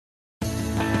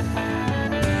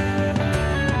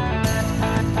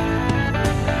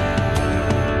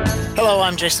Hello,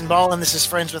 I'm Jason Ball, and this is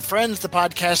Friends with Friends, the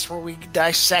podcast where we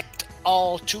dissect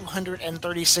all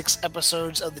 236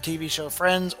 episodes of the TV show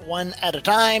Friends, one at a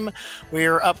time.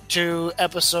 We're up to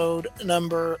episode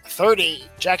number 30.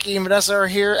 Jackie and Vanessa are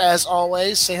here, as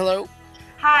always. Say hello.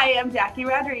 Hi, I'm Jackie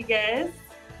Rodriguez.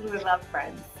 We love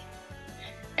Friends.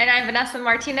 And I'm Vanessa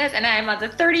Martinez, and I'm on the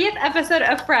 30th episode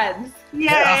of Friends. Yay!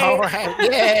 All right,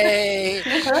 yay!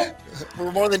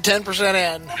 We're more than 10%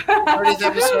 in. 30th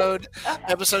episode,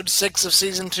 episode 6 of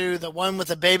season 2, the one with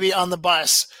the baby on the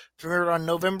bus, premiered on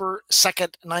November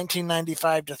 2nd,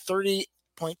 1995 to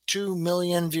 30.2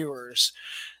 million viewers.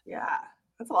 Yeah,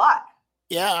 that's a lot.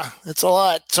 Yeah, it's a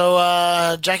lot.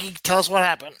 So, Jackie, tell us what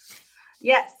happened.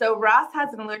 Yes, so Ross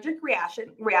has an allergic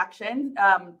reaction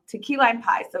to key lime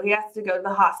pie, so he has to go to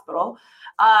the hospital.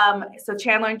 So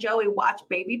Chandler and Joey watch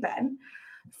baby Ben.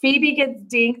 Phoebe gets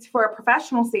dinked for a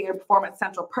professional singer to perform at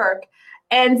Central Perk,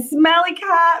 and Smelly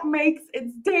Cat makes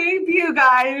its debut,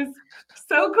 guys.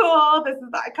 So cool. This is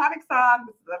the iconic song.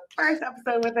 This is the first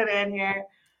episode with it in here,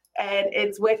 and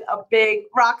it's with a big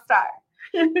rock star.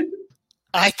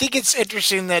 I think it's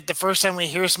interesting that the first time we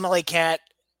hear Smelly Cat,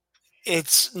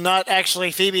 it's not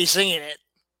actually Phoebe singing it.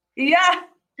 Yeah.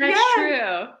 That's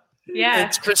true. Yeah.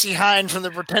 It's Chrissy Hine from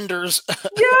The Pretenders.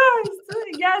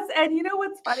 Yes. And you know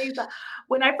what's funny is that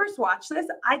when I first watched this,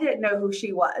 I didn't know who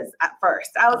she was at first.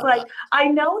 I was like, I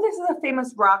know this is a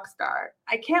famous rock star.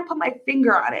 I can't put my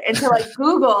finger on it until I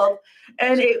Googled.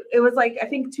 And it was like, I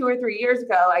think 2 or 3 years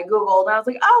ago, I Googled and I was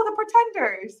like, oh, The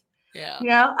Pretenders. Yeah. You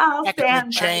know, I'll Back stand in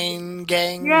the Chain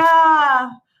Gang. Yeah.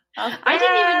 I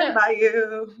didn't even know by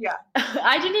you. Yeah.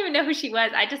 I didn't even know who she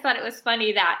was. I just thought it was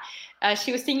funny that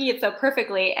she was singing it so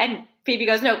perfectly, and Phoebe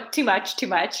goes, "No, too much." I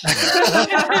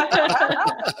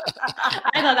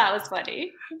thought that was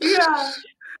funny. Yeah.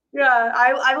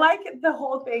 I like the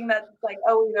whole thing that's like,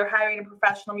 oh, they're hiring a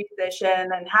professional musician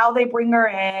and how they bring her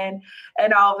in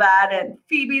and all that. And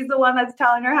Phoebe's the one that's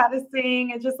telling her how to sing.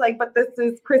 It's just like, but this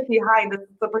is Chrissy Hine. This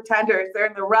is The Pretenders. They're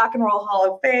in the Rock and Roll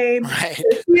Hall of Fame. Right.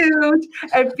 It's huge.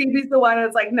 And Phoebe's the one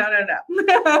that's like, no.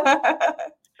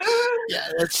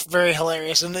 Yeah, that's very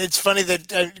hilarious. And it's funny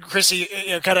that Chrissy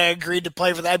kind of agreed to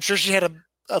play for that. I'm sure she had a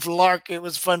lark. It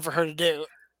was fun for her to do.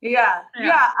 Yeah.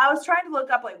 I was trying to look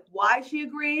up like why she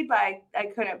agreed, but I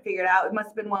couldn't figure it out. It must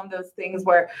have been one of those things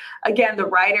where, again, the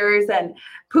writers and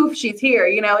poof, she's here.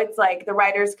 You know, it's like the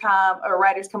writers come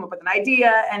up with an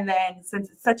idea, and then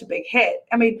since it's such a big hit,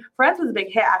 I mean, Friends was a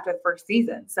big hit after the first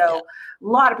season, so a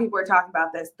lot of people are talking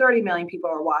about this. 30 million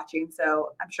people are watching,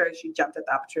 so I'm sure she jumped at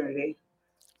the opportunity.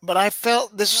 But I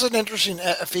felt this was an interesting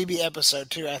Phoebe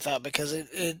episode too. I thought because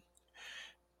it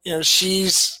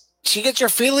she gets her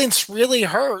feelings really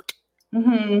hurt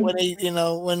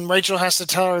when Rachel has to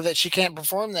tell her that she can't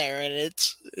perform there, and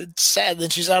it's sad.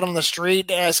 Then she's out on the street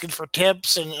asking for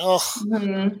tips, and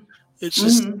it's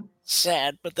just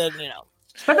sad. But then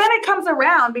it comes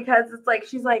around because it's like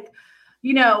she's like,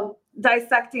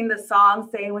 dissecting the song,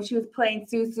 saying when she was playing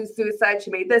Suicide, she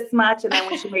made this much, and then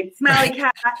when she made Smelly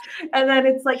Cat, and then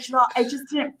it's like I just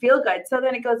didn't feel good. So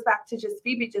then it goes back to just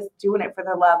Phoebe just doing it for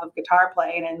the love of guitar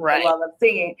playing and the love of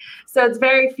singing. So it's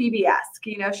very Phoebe-esque,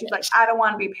 she's like, I don't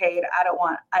want to be paid. I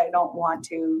don't want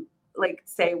to like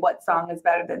say what song is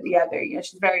better than the other.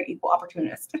 She's very equal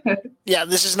opportunist. Yeah,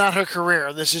 this is not her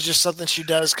career. This is just something she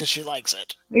does because she likes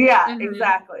it. Yeah,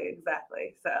 exactly.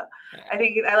 So I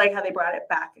think I like how they brought it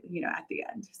back, at the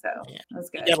end. So that's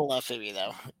good. You gotta love Phoebe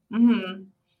though.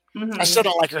 I still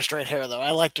don't like her straight hair though.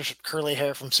 I liked her curly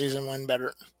hair from season 1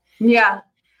 better. Yeah,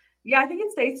 I think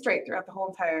it stays straight throughout the whole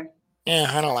entire. Yeah,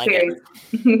 I don't like series.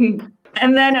 it.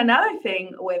 And then another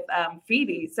thing with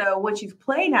Phoebe. So when she's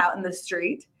playing out in the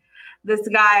street, this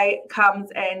guy comes,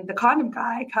 and the condom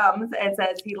guy comes and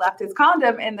says he left his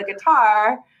condom in the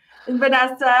guitar. And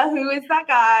Vanessa, who is that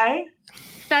guy?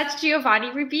 That's Giovanni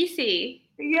Ribisi.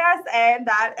 Yes, and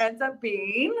that ends up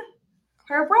being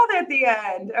her brother at the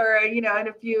end, or in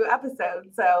a few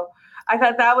episodes. So I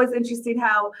thought that was interesting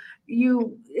how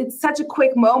it's such a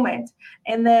quick moment,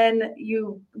 and then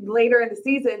you later in the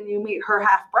season you meet her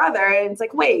half brother, and it's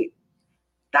like, wait,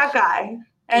 that guy.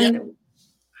 And yep.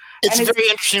 It's a very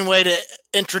interesting way to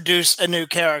introduce a new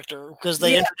character because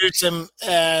they introduce him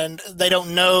and they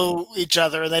don't know each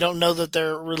other. They don't know that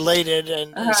they're related.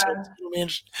 And so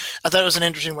I thought it was an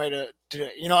interesting way to do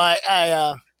it.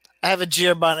 I have a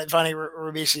Giovanni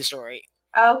Ribisi story.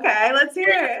 Okay, let's hear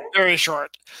it. Very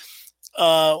short.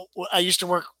 I used to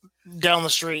work down the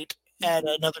street at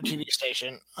another TV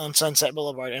station on Sunset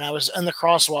Boulevard, and I was in the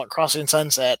crosswalk crossing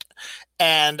Sunset,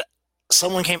 and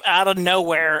someone came out of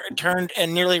nowhere, turned,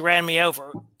 and nearly ran me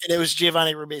over. And it was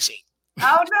Giovanni Ribisi.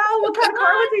 Oh, no. What kind of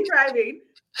car was he driving?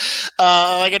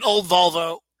 Like an old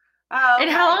Volvo. Oh, okay.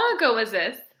 And how long ago was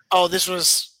this? Oh, this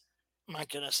was, my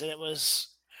goodness, it was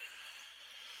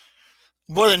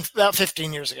more than about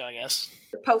 15 years ago, I guess.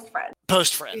 Post Friends.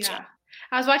 Post Friends, yeah.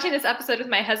 I was watching this episode with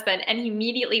my husband, and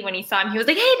immediately when he saw him, he was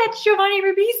like, "Hey, that's Giovanni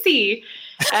Ribisi,"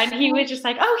 and he was just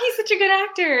like, "Oh, he's such a good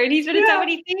actor, and he's been in so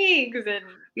many things." And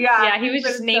he was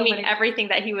just naming everything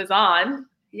that he was on.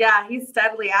 Yeah, he's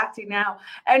steadily acting now.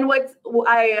 And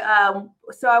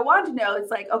so I wanted to know, it's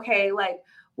like, okay, like,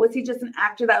 was he just an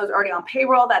actor that was already on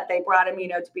payroll that they brought him,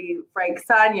 to be Frank's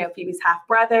son, Phoebe's half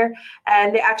brother?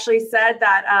 And they actually said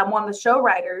that one of the show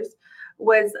writers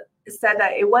said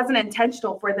that it wasn't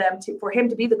intentional for him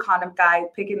to be the condom guy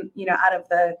picking, out of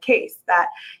the case, that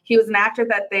he was an actor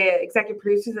that the executive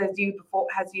producers has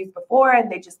used before,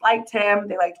 and they just liked him.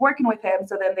 They liked working with him.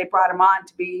 So then they brought him on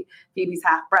to be Phoebe's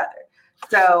half brother.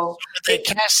 So they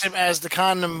cast him as the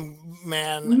condom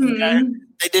man. Mm-hmm.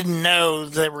 They didn't know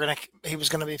he was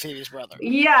gonna be Phoebe's brother.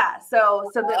 Yeah, so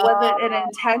that wasn't an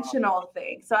intentional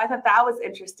thing. So I thought that was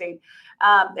interesting.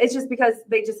 It's just because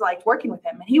they just liked working with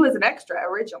him, and he was an extra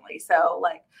originally. So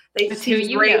like that's who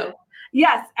you know.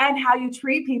 Yes, and how you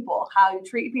treat people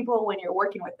when you're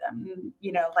working with them.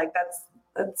 Like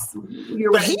that's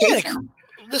your reputation.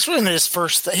 This wasn't his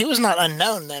first. He was not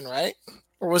unknown then, right?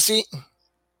 Or was he?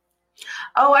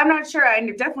 Oh, I'm not sure. I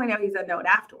definitely know he's unknown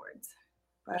afterwards.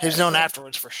 He was known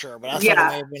afterwards for sure, but I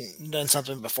thought he may have done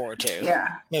something before too.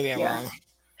 Yeah. Maybe I'm wrong.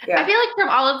 Yeah. I feel like from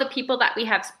all of the people that we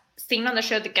have seen on the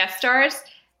show, the guest stars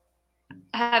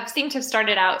have seemed to have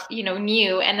started out,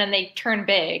 new, and then they turn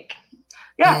big.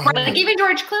 Yeah. Mm-hmm. Like even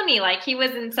George Clooney, like he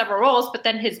was in several roles, but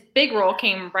then his big role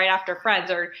came right after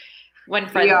Friends, or when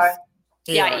Friends.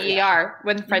 ER,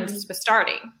 when Friends was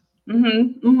starting.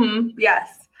 Mm-hmm. Mm-hmm.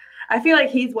 Yes. I feel like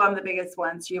he's one of the biggest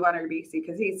ones, Giovanni Ribisi,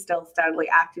 because he's still steadily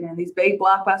acting in these big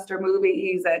blockbuster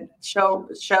movies and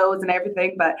shows and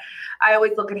everything. But I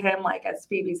always look at him like as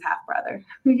Phoebe's half brother.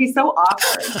 He's so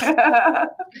awkward.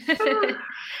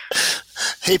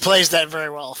 He plays that very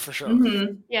well, for sure.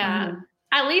 Mm-hmm. Yeah. Mm-hmm.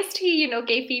 At least he,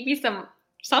 gave Phoebe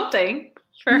something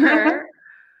for her.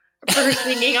 For her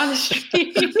singing on the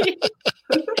street.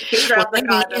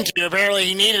 Apparently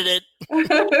he needed it.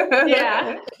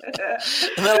 Yeah.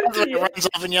 And then he runs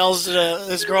off and yells to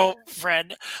his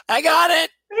girlfriend, "I got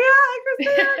it!" Yeah,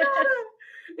 Christina, I got it.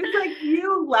 It's like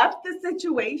you left the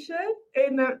situation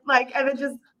and then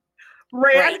just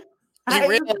ran. Right. He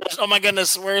realized, oh my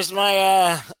goodness, where's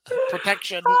my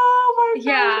protection? Oh my god!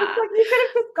 Yeah. It's like you could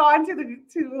have just gone to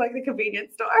the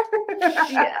convenience store.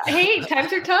 Yeah. Hey,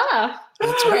 times are tough.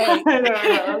 That's right. I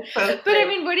know. But I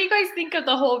mean, what do you guys think of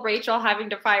the whole Rachel having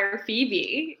to fire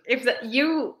Phoebe? If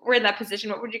you were in that position,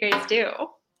 what would you guys do?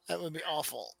 That would be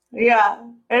awful. Yeah,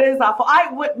 it is awful. I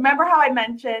remember how I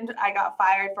mentioned I got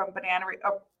fired from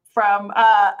from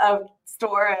a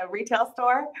retail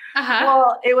store. Uh-huh.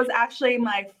 Well, it was actually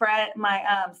my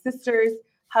sister's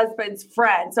husband's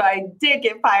friend. So I did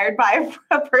get fired by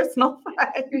a personal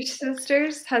friend. Your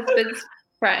sister's husband's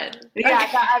friend.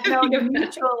 Yeah, that I've known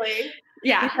mutually.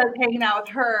 Yeah. Because hanging out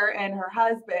with her and her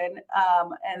husband,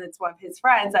 and it's one of his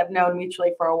friends, I've known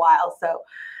mutually for a while. So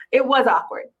it was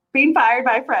awkward. Being fired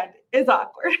by a friend is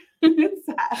awkward. It's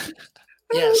sad.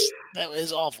 Yes, that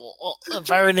is awful.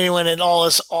 Firing anyone at all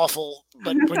is awful,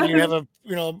 but when you have a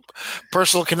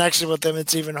personal connection with them,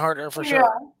 it's even harder for sure.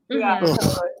 Yeah,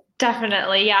 totally.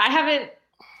 Definitely. Yeah, I haven't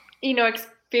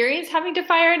experienced having to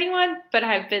fire anyone, but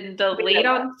I've been delayed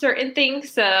on certain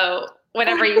things. So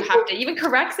whenever you have to even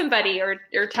correct somebody or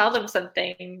tell them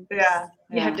something,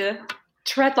 you have to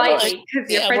tread lightly because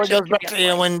your friendship. Goes back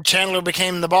to, when Chandler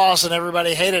became the boss and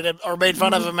everybody hated him or made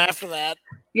fun of him after that.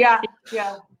 Yeah.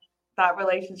 That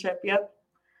relationship. Yep.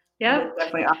 It's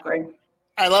definitely awkward.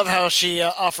 I love how she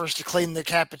offers to clean the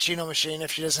cappuccino machine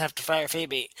if she doesn't have to fire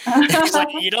Phoebe. He's like,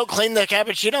 "You don't clean the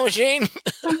cappuccino machine?"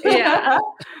 Yeah.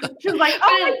 She's like,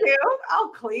 "Oh, I do. I'll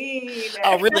clean it.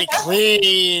 I'll really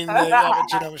clean the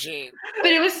cappuccino machine."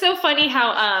 But it was so funny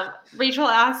how Rachel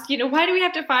asked, why do we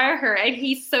have to fire her? And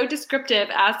he's so descriptive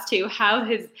as to how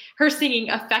her singing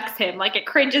affects him. Like it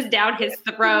cringes down his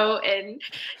throat and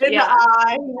in the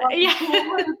eye. Yeah.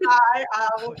 His eye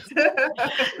out.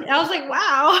 I was like,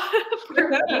 wow.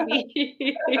 Poor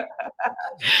Phoebe.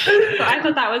 So I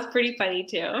thought that was pretty funny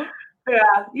too.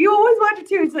 Yeah. You always wonder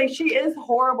too. It's like she is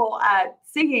horrible at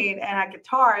singing and at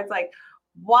guitar. It's like,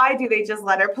 why do they just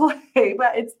let her play?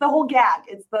 But it's the whole gag.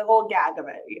 It's the whole gag of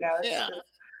it,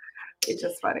 It's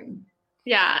just funny.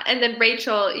 Yeah. And then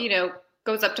Rachel,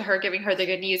 goes up to her giving her the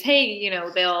good news. Hey,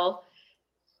 they'll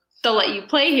let you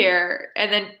play here.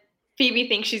 And then Phoebe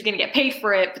thinks she's going to get paid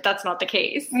for it, but that's not the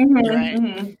case. Mm-hmm, right.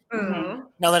 Mm-hmm. Mm-hmm.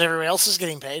 Now that everybody else is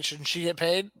getting paid, shouldn't she get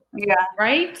paid? Yeah.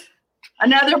 Right?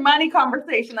 Another money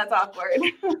conversation that's awkward.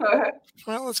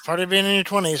 Well, it's part of being in your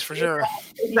 20s for sure.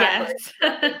 Exactly. Yes.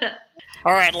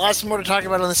 All right, lots more to talk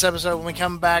about on this episode when we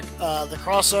come back. The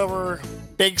crossover,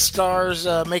 big stars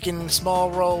making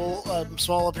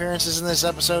small appearances in this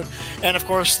episode, and of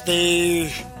course the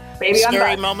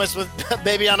scary moments with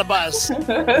Baby on a Bus. We'll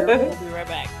be right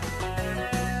back.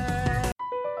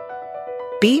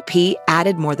 BP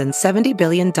added more than $70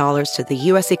 billion to the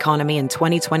U.S. economy in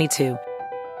 2022.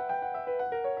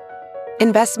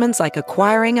 Investments like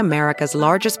acquiring America's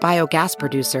largest biogas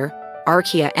producer,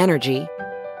 Archaea Energy,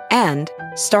 and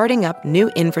starting up new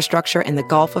infrastructure in the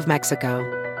Gulf of Mexico.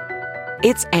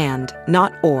 It's and,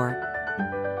 not or.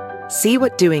 See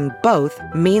what doing both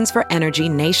means for energy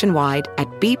nationwide at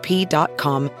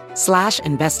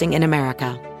bp.com/investing in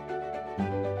America.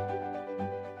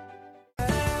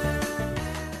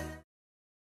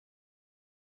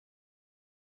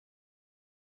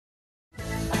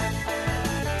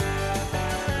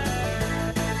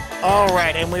 All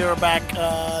right, and we are back,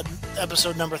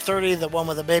 episode number 30, the one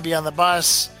with the baby on the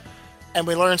bus, and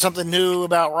we learned something new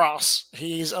about Ross.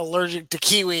 He's allergic to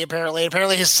kiwi, apparently.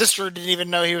 Apparently his sister didn't even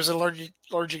know he was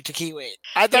allergic to kiwi.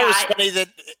 I thought it was funny that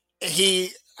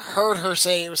he heard her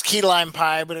say it was key lime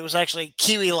pie, but it was actually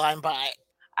kiwi lime pie.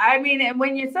 I mean, and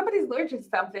when somebody's allergic to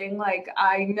something, like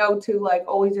I know to like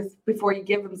always just before you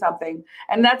give them something,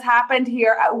 and that's happened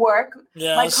here at work.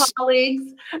 Yes. My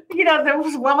colleagues, there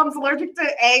was one of them's allergic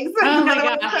to eggs. Oh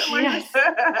my gosh, yes.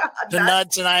 The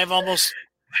nuts, and I have almost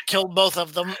killed both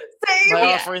of them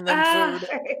by offering them food.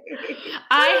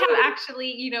 I have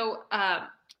actually,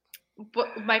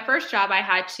 my first job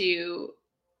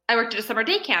I worked at a summer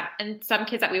day camp, and some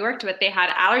kids that we worked with, they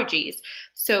had allergies.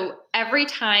 So every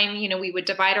time, we would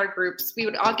divide our groups, we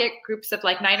would all get groups of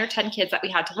like 9 or 10 kids that we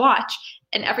had to watch.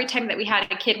 And every time that we had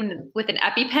a kid with an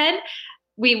EpiPen,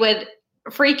 we would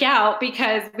freak out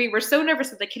because we were so nervous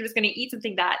that the kid was going to eat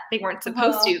something that they weren't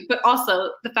supposed to. But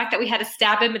also the fact that we had to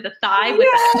stab him in the thigh with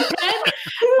the EpiPen,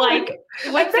 like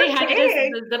once they had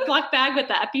the Ziploc bag with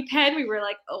the EpiPen, we were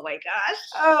like, oh my gosh,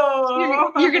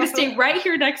 you're going to stay right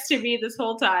here next to me this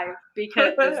whole time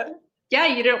because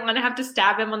you don't want to have to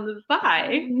stab him on the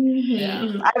thigh.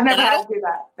 Yeah. I've never had to do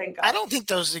that. Thank God. I don't think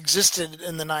those existed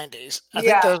in the 90s. I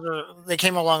think they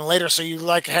came along later. So you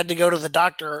had to go to the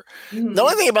doctor. Mm-hmm. The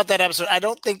only thing about that episode, I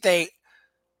don't think they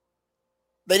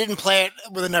didn't play it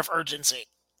with enough urgency.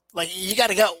 Like you got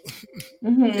to go,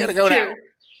 you got to go now.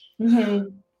 Mm-hmm.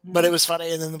 But it was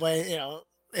funny. And then the way,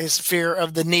 his fear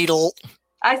of the needle.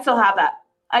 I still have that.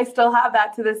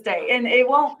 To this day, and it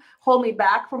won't hold me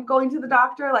back from going to the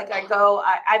doctor. Like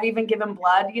I've even given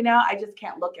blood, I just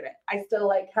can't look at it. I still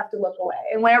have to look away.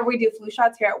 And whenever we do flu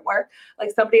shots here at work,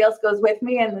 like somebody else goes with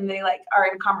me and then they are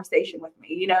in conversation with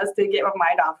me, to get my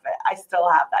mind off it. I still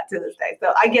have that to this day.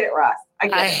 So I get it, Ross.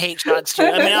 I hate shots too.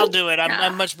 I mean, I'll do it.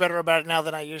 I'm much better about it now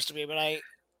than I used to be, but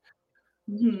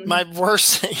my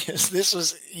worst thing is this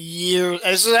was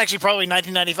actually probably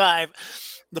 1995.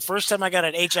 The first time I got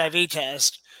an HIV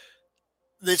test.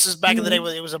 This is back in the day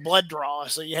when it was a blood draw,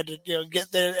 so you had to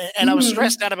get there. And I was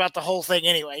stressed out about the whole thing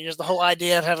anyway. Just the whole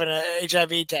idea of having an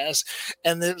HIV test.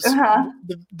 And there was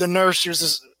the nurse. She was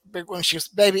this big one. She was,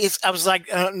 baby. I was like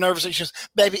nervous. She was,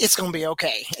 baby, it's gonna be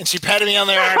okay. And she patted me on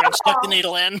the arm and stuck the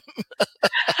needle in.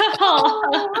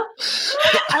 I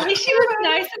wish she was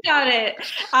nice about it.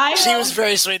 She was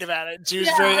very sweet about it. She was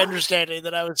very understanding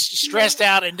that I was stressed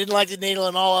out and didn't like the needle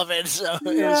and all of it. So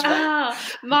it was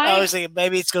I was thinking,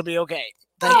 baby, it's gonna be okay.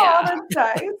 That's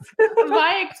nice.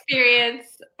 My experience,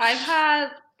 I've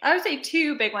had, I would say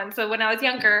 2 big ones. So when I was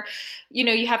younger,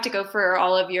 you have to go for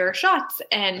all of your shots.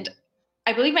 And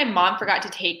I believe my mom forgot to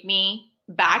take me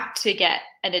back to get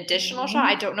an additional shot.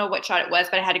 I don't know what shot it was,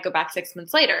 but I had to go back 6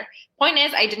 months later. Point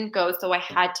is, I didn't go, so I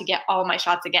had to get all my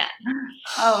shots again.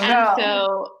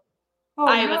 So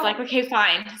I was like, okay,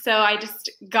 fine. So I just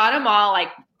got them all,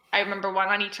 I remember one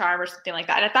on each arm or something like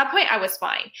that. And at that point, I was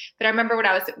fine. But I remember when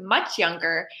I was much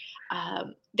younger,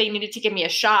 they needed to give me a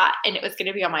shot, and it was going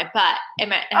to be on my butt.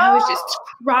 And I was just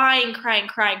crying.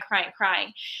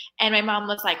 And my mom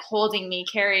was holding me,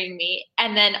 carrying me.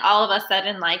 And then all of a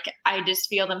sudden, I just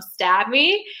feel them stab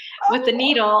me with the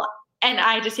needle. And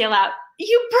I just yell out,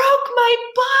 "You broke my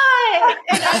butt!"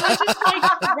 And I was just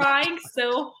crying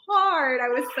so hard.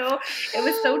 It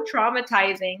was so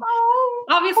traumatizing.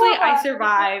 Obviously, I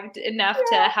survived enough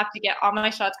to have to get all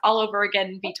my shots all over again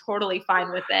and be totally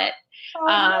fine with it.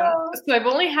 So I've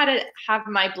only had to have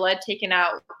my blood taken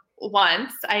out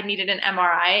once. I needed an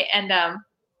MRI, and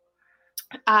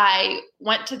I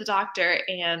went to the doctor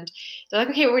and they're like,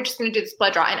 okay, we're just going to do this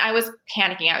blood draw. And I was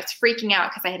panicking. I was freaking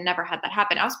out because I had never had that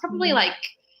happen. I was probably like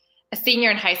a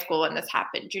senior in high school when this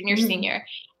happened, junior, senior.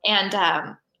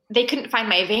 And they couldn't find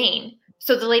my vein.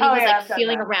 So the lady was like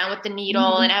feeling around with the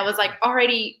needle. And I was like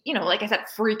already, you know, like I said,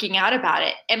 freaking out about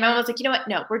it. And my mom was like, you know what?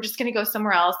 No, we're just going to go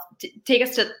somewhere else. Take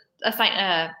us to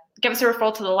give us a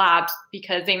referral to the labs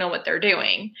because they know what they're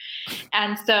doing.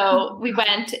 And so we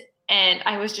went. And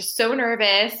I was just so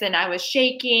nervous and I was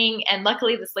shaking. And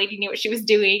luckily this lady knew what she was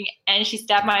doing. And she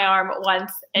stabbed my arm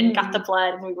once and got the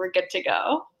blood and we were good to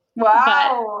go.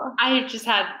 Wow. But I just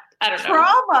had, I don't know.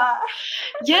 Trauma.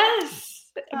 Yes.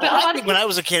 But I think when I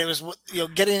was a kid, it was, you know,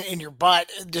 getting in your butt.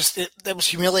 That was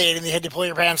humiliating. You had to pull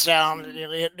your pants down and you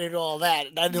had to do all that.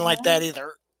 And I didn't like that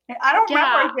either. I don't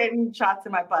remember getting shots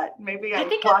in my butt. Maybe I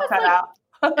blocked that out.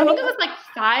 I think it was like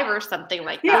 5 or something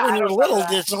like that. Yeah, when you were little,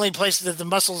 it's the only place that the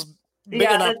muscles big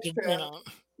enough to, you know.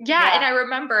 Yeah, and I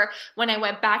remember when I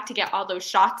went back to get all those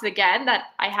shots again that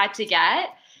I had to get,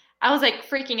 I was like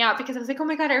freaking out because I was like, oh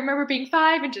my God, I remember being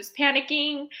 5 and just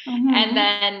panicking. And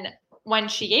then when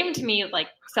she gave them to me, like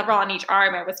several on each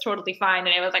arm, I was totally fine.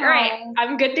 And I was like, all right,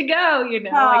 I'm good to go. You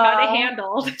know, I got it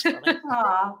handled.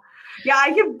 Yeah,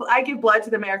 I give blood to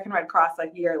the American Red Cross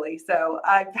like yearly. So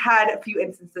I've had a few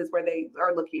instances where they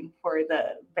are looking for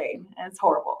the vein, and it's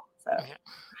horrible. So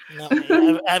no,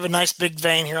 I have a nice big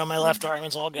vein here on my left arm.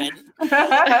 It's all good.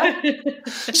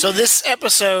 So this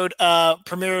episode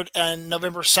premiered on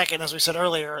November 2nd, as we said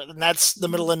earlier, and that's the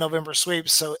middle of November sweep.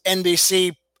 So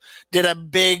NBC did a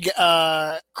big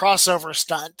crossover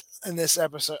stunt in this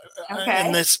episode,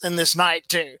 in this night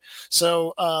too.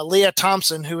 So Leah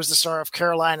Thompson, who was the star of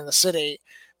Caroline in the City,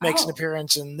 makes an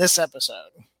appearance in this episode.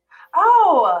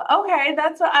 Oh, okay.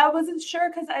 That's what I wasn't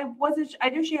sure because I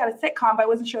knew she had a sitcom, but I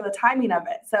wasn't sure the timing of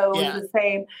it. So it was the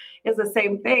same. It was the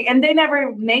same thing, and they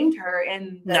never named her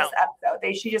in this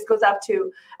episode. She just goes up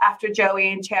to after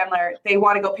Joey and Chandler. They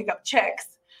want to go pick up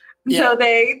chicks, so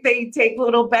they take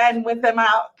little Ben with them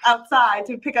outside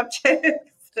to pick up chicks.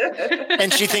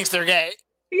 And she thinks they're gay.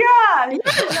 Yeah.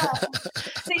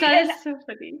 See, that is so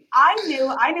funny.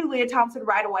 I knew Leah Thompson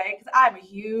right away because I'm a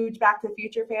huge Back to the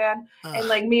Future fan, and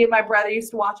like me and my brother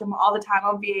used to watch them all the time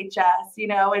on VHS, you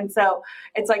know, and so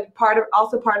it's like part of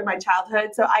my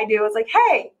childhood. So I knew it was like,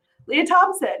 hey, Leah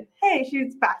Thompson, hey,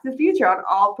 she's Back to the Future on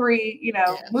all 3, you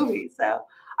know, movies. So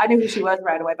I knew who she was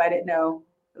right away, but I didn't know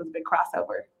it was a big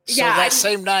crossover. So that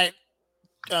same night,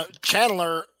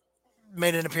 Chandler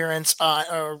made an appearance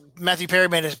or Matthew Perry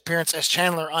made an appearance as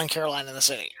Chandler on Caroline in the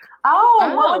City.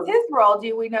 Oh, what was his role?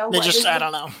 Do we know? I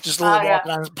don't know. Just a little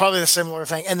walking on. Probably the similar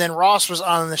thing. And then Ross was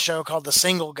on the show called The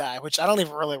Single Guy, which I don't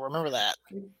even really remember that.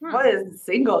 What is The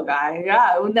Single Guy?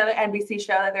 Yeah, another NBC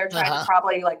show that they're trying to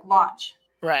probably like launch.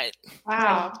 Right.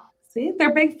 Wow. See,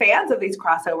 they're big fans of these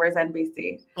crossovers,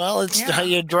 NBC. Well, it's how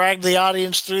you drag the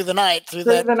audience through the night, through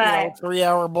that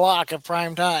 3-hour block of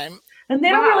prime time. And they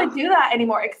don't really do that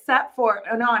anymore, except for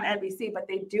not on NBC, but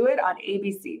they do it on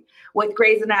ABC with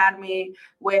Grey's Anatomy,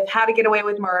 with How to Get Away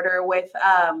with Murder, with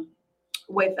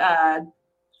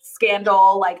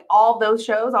Scandal, like all those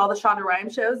shows, all the Shonda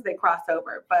Rhimes shows, they cross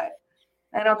over. But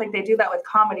I don't think they do that with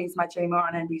comedies much anymore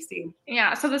on NBC.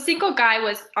 Yeah, so The Single Guy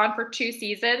was on for 2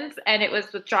 seasons, and it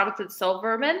was with Jonathan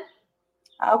Silverman.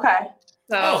 Okay.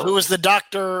 So who was the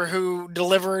doctor who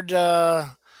delivered the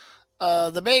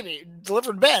baby,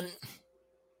 delivered Ben?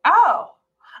 Oh.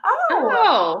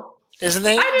 Isn't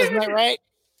that right?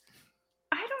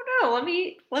 I don't know.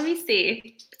 Let me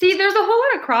see. See, there's a whole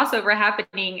lot of crossover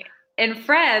happening in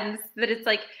Friends that it's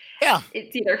like,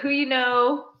 it's either who you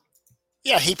know.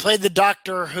 Yeah, he played the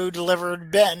doctor who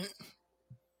delivered Ben.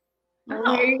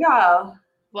 Oh. There you go.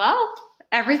 Well,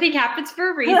 everything happens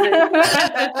for a reason.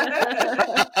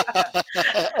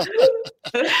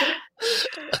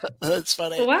 That's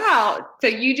funny. Wow. So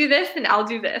you do this and I'll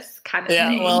do this kind of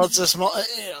thing. Yeah, well, it's a small,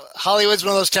 Hollywood's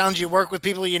one of those towns you work with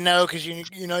people you know because you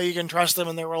know you can trust them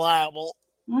and they're reliable.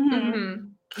 Mm-hmm.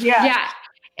 Yeah.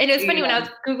 And it's funny, when I was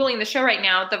Googling the show right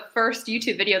now, the first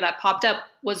YouTube video that popped up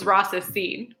was Ross's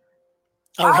scene.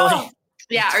 Oh, really?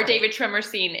 Yeah, or David Schwimmer's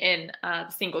scene in The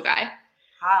Single Guy.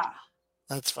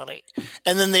 That's funny.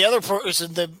 And then the other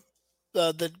person, the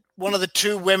one of the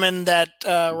 2 women that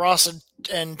Ross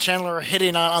and Chandler are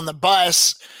hitting on the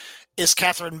bus is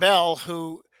Catherine Bell,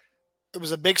 who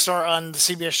was a big star on the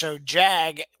CBS show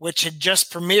Jag, which had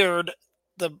just premiered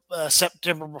the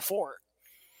September before.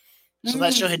 So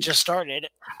that show had just started.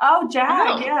 Oh,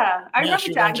 Jag, yeah. I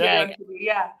remember Jag.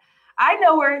 Yeah. I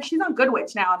know her. She's on Good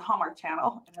Witch now on Hallmark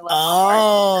Channel. And I love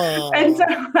Hallmark. And so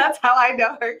that's how I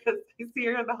know her, because I see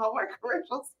her in the Hallmark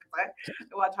commercials. I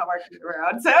watch Hallmark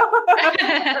around. So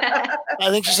I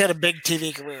think she's had a big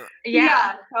TV career.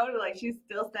 Yeah, totally. She's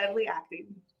still steadily acting.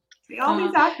 See, all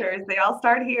these actors, they all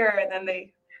start here and then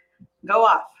they go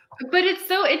off. But it's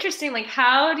so interesting. Like,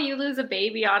 how do you lose a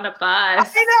baby on a bus? I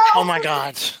know. Oh my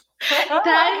God.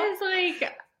 That is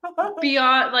like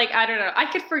beyond, like, I don't know.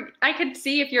 I could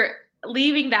see if you're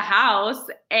leaving the house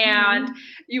and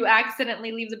you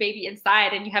accidentally leave the baby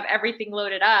inside and you have everything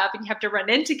loaded up and you have to run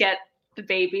in to get the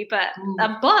baby, but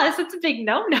a bus, it's a big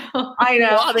no-no. I know.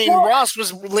 Well, I mean, Ross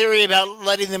was leery about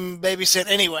letting them babysit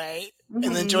anyway.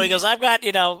 And then Joey goes, I've got,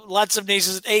 lots of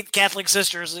nieces, 8 Catholic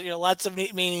sisters, lots of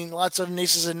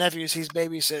nieces and nephews he's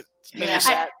babysat.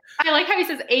 Yeah. I like how he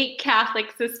says 8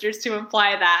 Catholic sisters to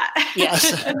imply that.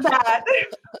 Yes. That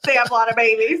they have a lot of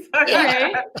babies.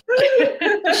 Right?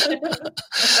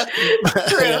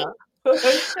 True.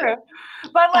 True.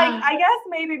 But I guess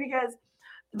maybe because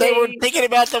they were thinking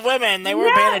about the women. They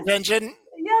weren't paying attention.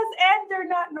 Yes, and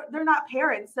they're not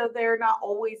parents, so they're not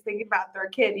always thinking about their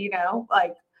kid,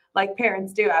 like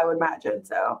parents do, I would imagine.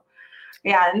 So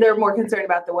yeah, and they're more concerned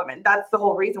about the women. That's the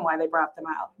whole reason why they brought them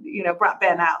out, brought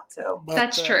Ben out. So But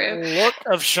that's true. Look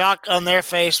of shock on their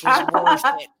face was worth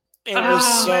it. It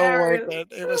was so worth it.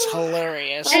 It was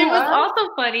hilarious. And it was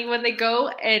also funny when they go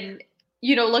and,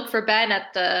 look for Ben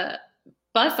at the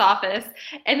bus office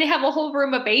and they have a whole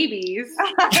room of babies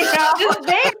just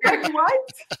there. What?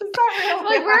 Is that real?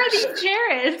 Like, where are these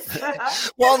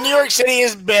parents? Well, New York City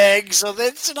is big, so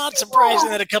it's not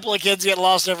surprising that a couple of kids get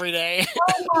lost every day.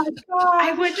 Oh my God.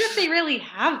 I wonder if they really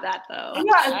have that, though.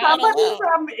 Yeah, somebody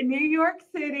from New York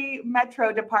City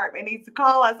Metro Department needs to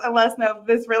call us and let us know if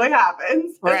this really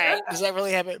happens. Right. Does that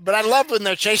really happen? But I love when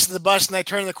they're chasing the bus and they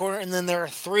turn the corner and then there are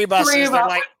 3 buses. They're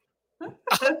like,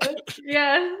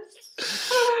 yes.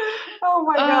 Oh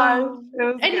my gosh.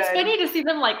 It's funny to see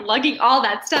them lugging all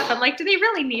that stuff. I'm like, do they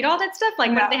really need all that stuff?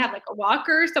 Like, what, they have a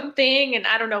walker or something, and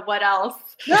I don't know what else.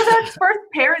 No, that's first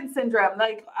parent syndrome.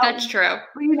 That's true.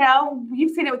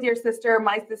 You've seen it with your sister,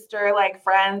 my sister,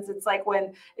 friends. It's like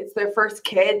when it's their first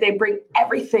kid, they bring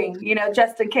everything,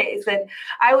 just in case. And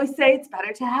I always say it's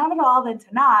better to have it all than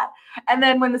to not. And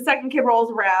then when the second kid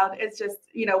rolls around, it's just,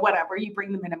 whatever, you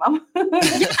bring the minimum.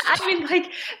 Yeah, I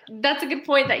mean, that's a good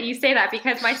point that you say that,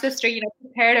 because my sister,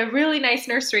 prepared a really nice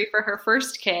nursery for her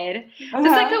first kid. The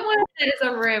second one is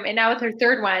a room, and now with her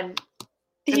third one,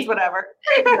 it's whatever.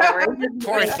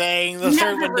 Poor thing. The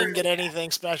third one didn't get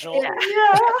anything special. Yeah.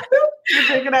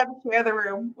 They're going to have to share the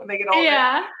room when they get older.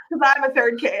 Yeah. Because I'm a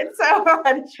third kid, so I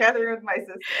had to share the room with my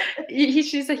sister.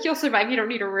 She's like, you'll survive. You don't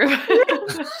need a room.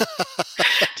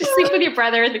 Just sleep with your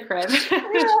brother in the crib.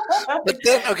 But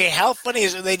then, okay, how funny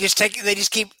is it? They just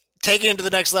keep taking it to the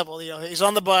next level. He's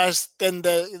on the bus, then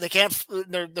they can't,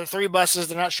 they're 3 buses,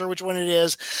 they're not sure which one it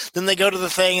is. Then they go to the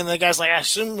thing and the guy's like, I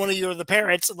assume one of you are the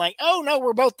parents. And like, oh no,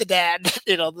 we're both the dad.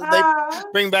 They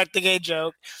bring back the gay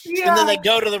joke. Yeah. And then they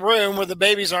go to the room where the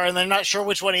babies are and they're not sure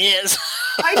which one he is.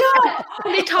 I know.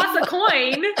 And they toss a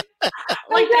coin.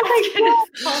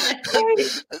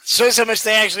 Shows how much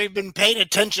they actually have been paying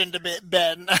attention to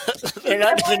Ben. They're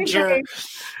not even sure.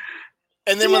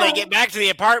 And then when they get back to the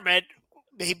apartment,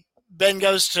 Ben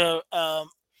goes to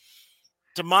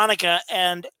Monica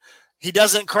and he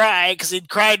doesn't cry because he'd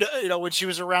cried, when she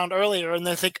was around earlier, and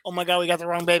they think, oh my God, we got the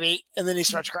wrong baby. And then he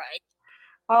starts crying.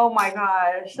 Oh my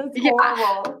gosh. That's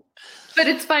horrible. But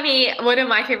it's funny. One of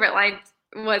my favorite lines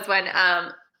was when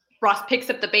Ross picks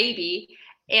up the baby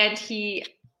and he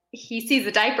sees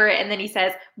the diaper and then he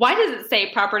says, why does it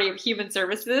say property of human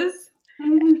services?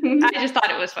 I just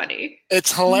thought it was funny.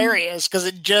 It's hilarious because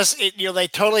they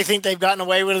totally think they've gotten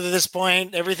away with it at this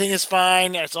point. Everything is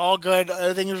fine. It's all good.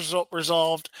 Everything is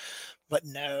resolved. But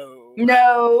no.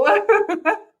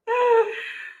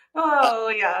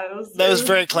 Oh, yeah. That was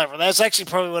very clever. That's actually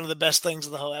probably one of the best things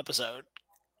of the whole episode.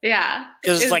 Yeah.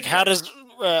 Because it's like, how does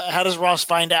Ross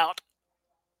find out?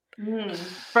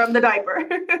 From the diaper.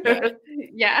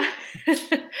 Yeah.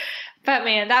 But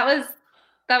man, that was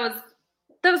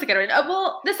a good one.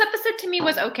 Well, this episode to me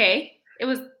was okay. It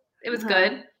was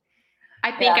good.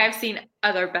 I think I've seen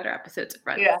other better episodes of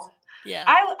Friends. Yeah.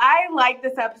 I like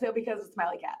this episode because of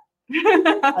Smelly Cat.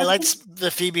 I liked the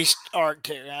Phoebe arc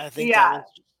too. I think that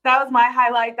was my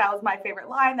highlight. That was my favorite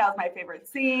line. That was my favorite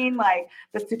scene. Like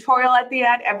this tutorial at the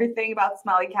end, everything about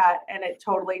Smelly Cat, and it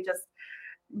totally just.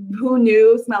 Who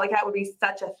knew Smelly Cat would be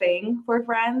such a thing for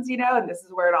Friends, and this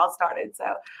is where it all started.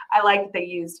 So I like that they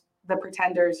used the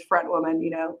Pretenders front woman,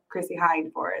 Chrissy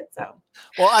Hynde for it. So,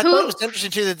 well, I thought it was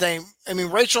interesting too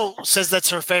that Rachel says that's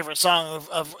her favorite song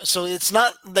so it's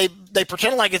not, they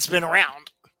pretend like it's been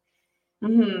around.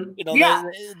 Mm-hmm.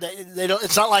 They don't.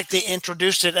 It's not like they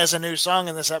introduced it as a new song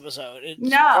in this episode. It's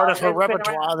part of her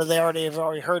repertoire that they have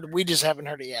already heard. We just haven't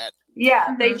heard it yet.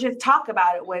 Yeah, they just talk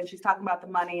about it when she's talking about the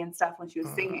money and stuff when she was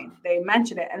singing. They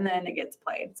mention it and then it gets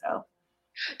played. So,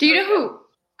 do you know who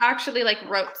actually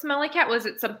wrote "Smelly Cat"? Was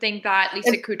it something that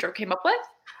Lisa Kudrow came up with?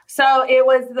 So it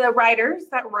was the writers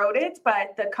that wrote it,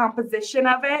 but the composition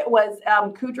of it was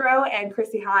Kudrow and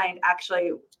Chrissy Hynde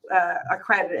actually are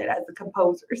credited as the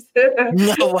composers.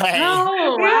 No way.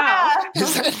 Oh, wow. Yeah.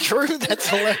 Is that true? That's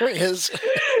hilarious.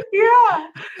 Yeah.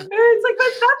 It's like,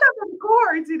 that's not that many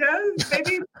chords,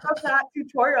 Maybe from that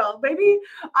tutorial. Maybe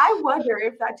I wonder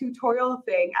if that tutorial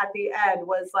thing at the end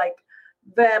was like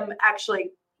them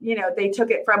actually, they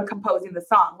took it from composing the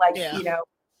song,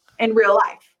 in real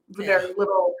life. Their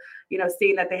little,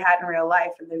 scene that they had in real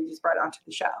life, and they just brought it onto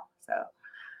the show. So,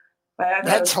 but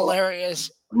that's hilarious.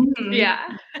 Mm-hmm.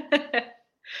 Yeah.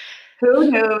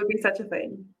 Who knew it would be such a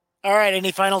thing? All right.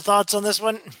 Any final thoughts on this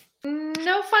one?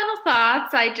 No final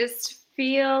thoughts. I just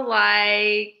feel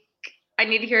like I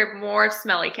need to hear more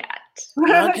Smelly Cat.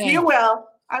 Okay. You will.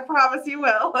 I promise you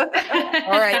will. All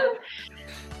right.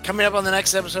 Coming up on the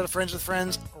next episode of Friends with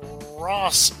Friends,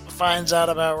 Ross finds out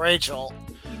about Rachel.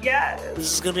 Yes.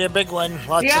 This is going to be a big one.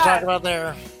 Lots to talk about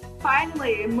there.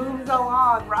 Finally, it moves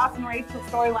along. Ross and Rachel's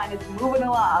storyline is moving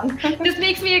along. This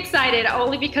makes me excited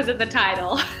only because of the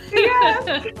title.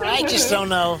 Yeah. I just don't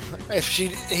know if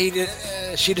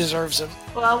she deserves him.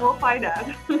 Well, we'll find out.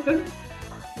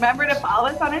 Remember to follow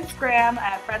us on Instagram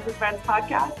at Friends with Friends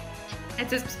Podcast. And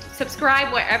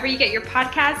subscribe wherever you get your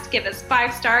podcast. Give us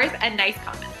 5 stars and nice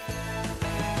comments.